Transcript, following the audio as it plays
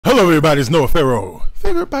Hello, everybody. It's Noah Farrow,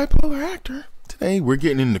 favorite bipolar actor. Today, we're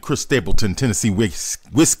getting into Chris Stapleton, Tennessee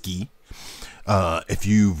whiskey. If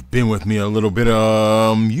you've been with me a little bit,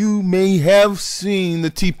 you may have seen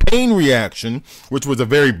the T-Pain reaction, which was a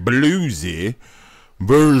very bluesy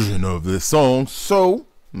version of this song. So,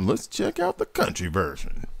 let's check out the country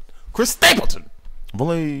version. Chris Stapleton. I've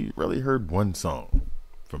only really heard one song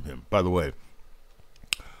from him. By the way,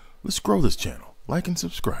 let's grow this channel. Like and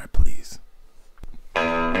subscribe, please.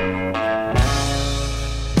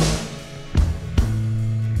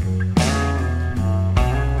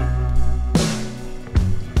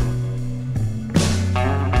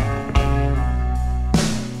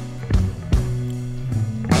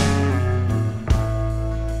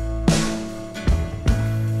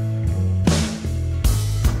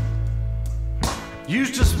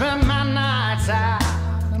 Used to spend my nights out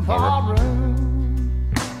in ballroom.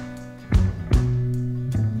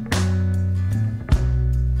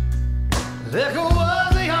 Liquor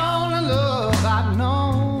was the only love I'd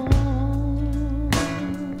known.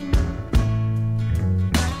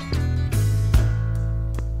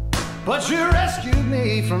 But you rescued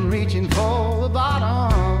me from reaching for the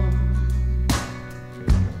bottom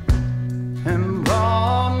and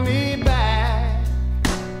brought me back,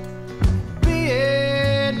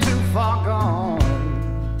 being too far gone.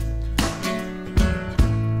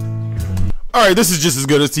 All right, this is just as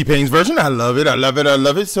good as T-Pain's version. I love it. I love it. I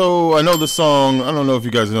love it. So I know the song. I don't know if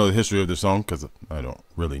you guys know the history of the song because I don't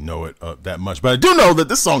really know it that much. But I do know that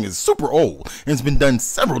this song is super old and it's been done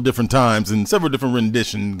several different times in several different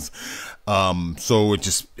renditions. So it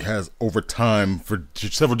just has over time for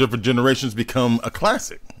several different generations become a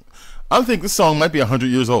classic. I think this song might be 100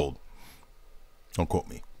 years old. Don't quote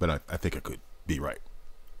me, but I think I could be right.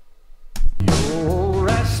 You're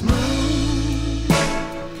as smooth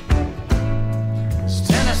as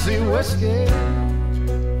Tennessee whiskey.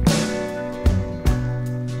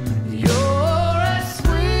 You're as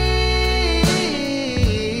sweet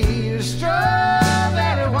as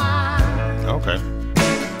strawberry wine. Okay.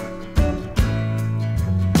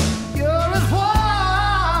 You're as warm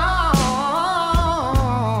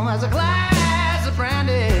as a glass of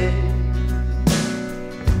brandy.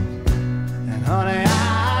 And honey,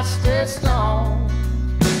 I stay strong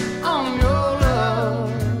on your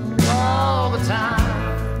love all the time.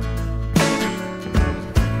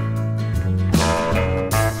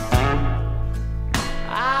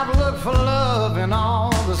 I've looked for love in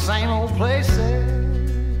all the same old places.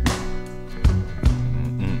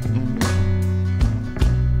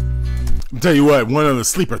 I'll tell you what, one of the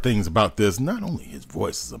sleeper things about this, not only his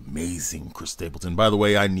voice is amazing, Chris Stapleton. By the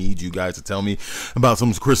way, I need you guys to tell me about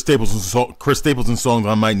some Chris Stapleton songs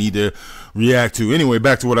I might need to react to. Anyway,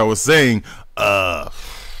 back to what I was saying.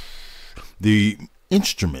 The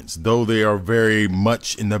instruments, though they are very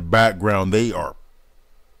much in the background, they are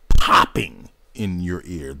popping in your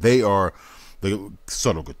ear. The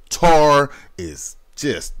subtle guitar is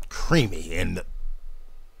just creamy, and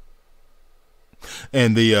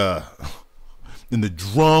the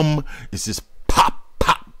drum is just pop,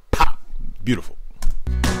 pop, pop. Beautiful.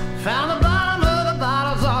 Found the bottom of the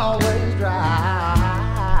bottle's always dry.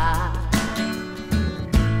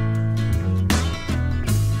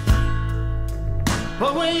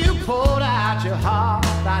 But when you poured out your heart,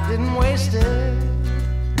 I didn't waste it.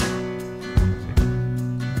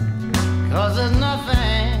 'Cause there's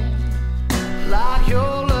nothing like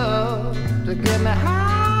your love to get me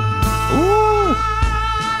high. Ooh.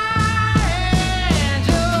 And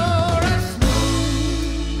you're as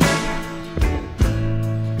smooth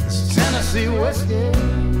as Tennessee whiskey.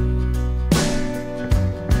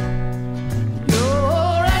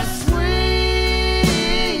 You're as sweet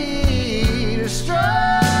as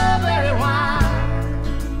strawberry wine.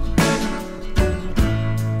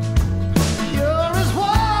 You're as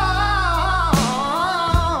warm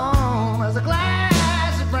as a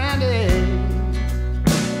glass of brandy.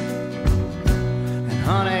 And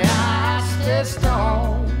honey, I stay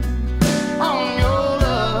strong on your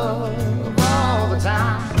love all the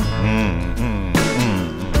time.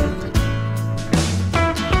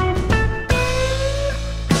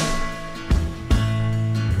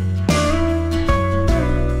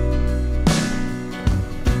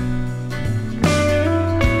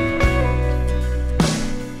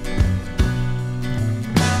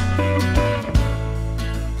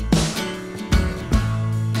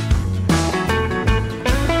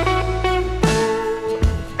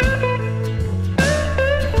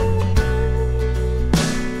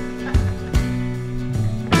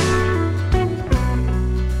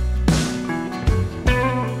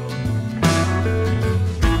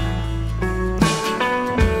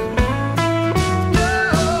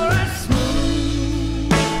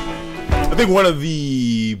 think one of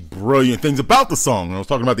the brilliant things about the song, and I was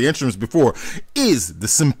talking about the instruments before, is the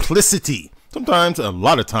simplicity. Sometimes, a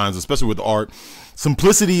lot of times, especially with art,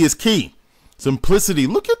 simplicity is key. Simplicity.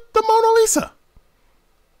 Look at the Mona Lisa.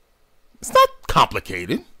 It's not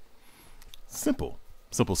complicated. Simple.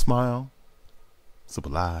 Simple smile.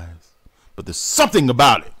 Simple eyes. But there's something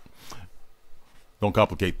about it. Don't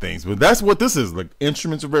complicate things. But that's what this is. Like,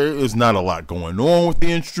 instruments are there's not a lot going on with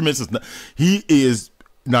the instruments. He is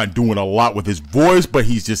not doing a lot with his voice, but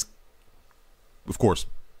he's just, of course,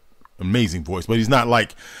 amazing voice. But he's not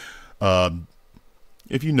like,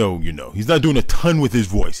 if you know, you know. He's not doing a ton with his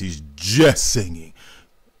voice. He's just singing.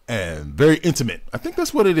 And very intimate. I think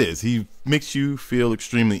that's what it is. He makes you feel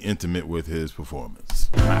extremely intimate with his performance.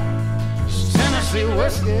 Tennessee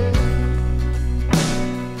whiskey.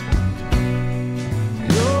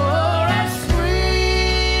 You're as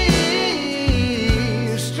sweet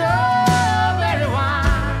as strawberry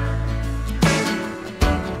wine.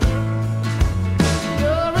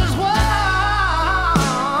 You're as warm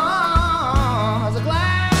as a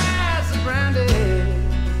glass of brandy.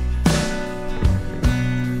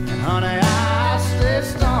 And honey, I stay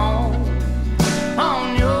stoned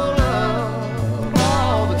on your love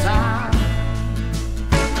all the time.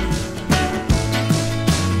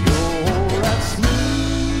 You're as smooth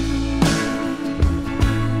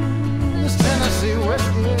as Tennessee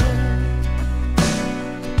whiskey.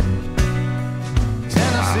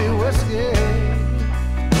 Tennessee whiskey.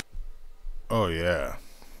 Oh, yeah.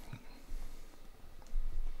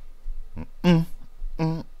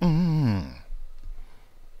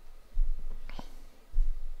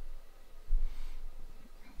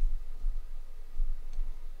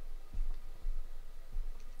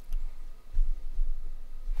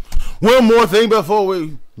 One more thing before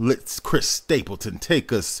we let Chris Stapleton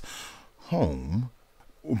take us home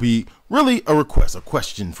will be really a request, a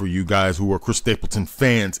question for you guys who are Chris Stapleton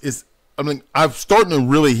fans. I'm starting to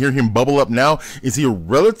really hear him bubble up now. Is he a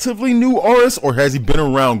relatively new artist, or has he been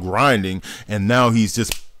around grinding and now he's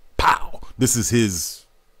just pow? This is his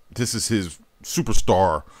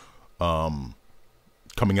superstar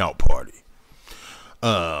coming out party.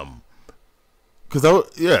 Cause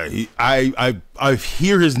I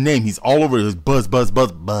hear his name. He's all over. His buzz.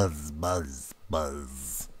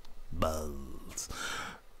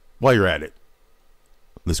 While you're at it,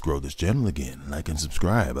 let's grow this channel again. Like and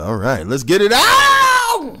subscribe. All right, let's get it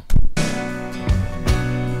out.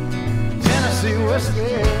 Tennessee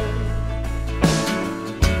whiskey.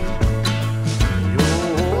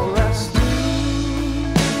 You're as sweet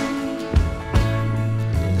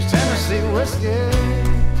as Tennessee whiskey.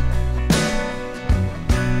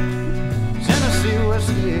 Tennessee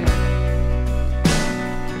whiskey.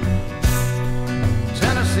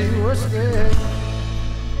 Tennessee whiskey.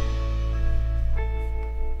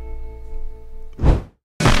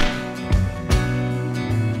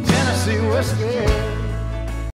 Tennessee whiskey.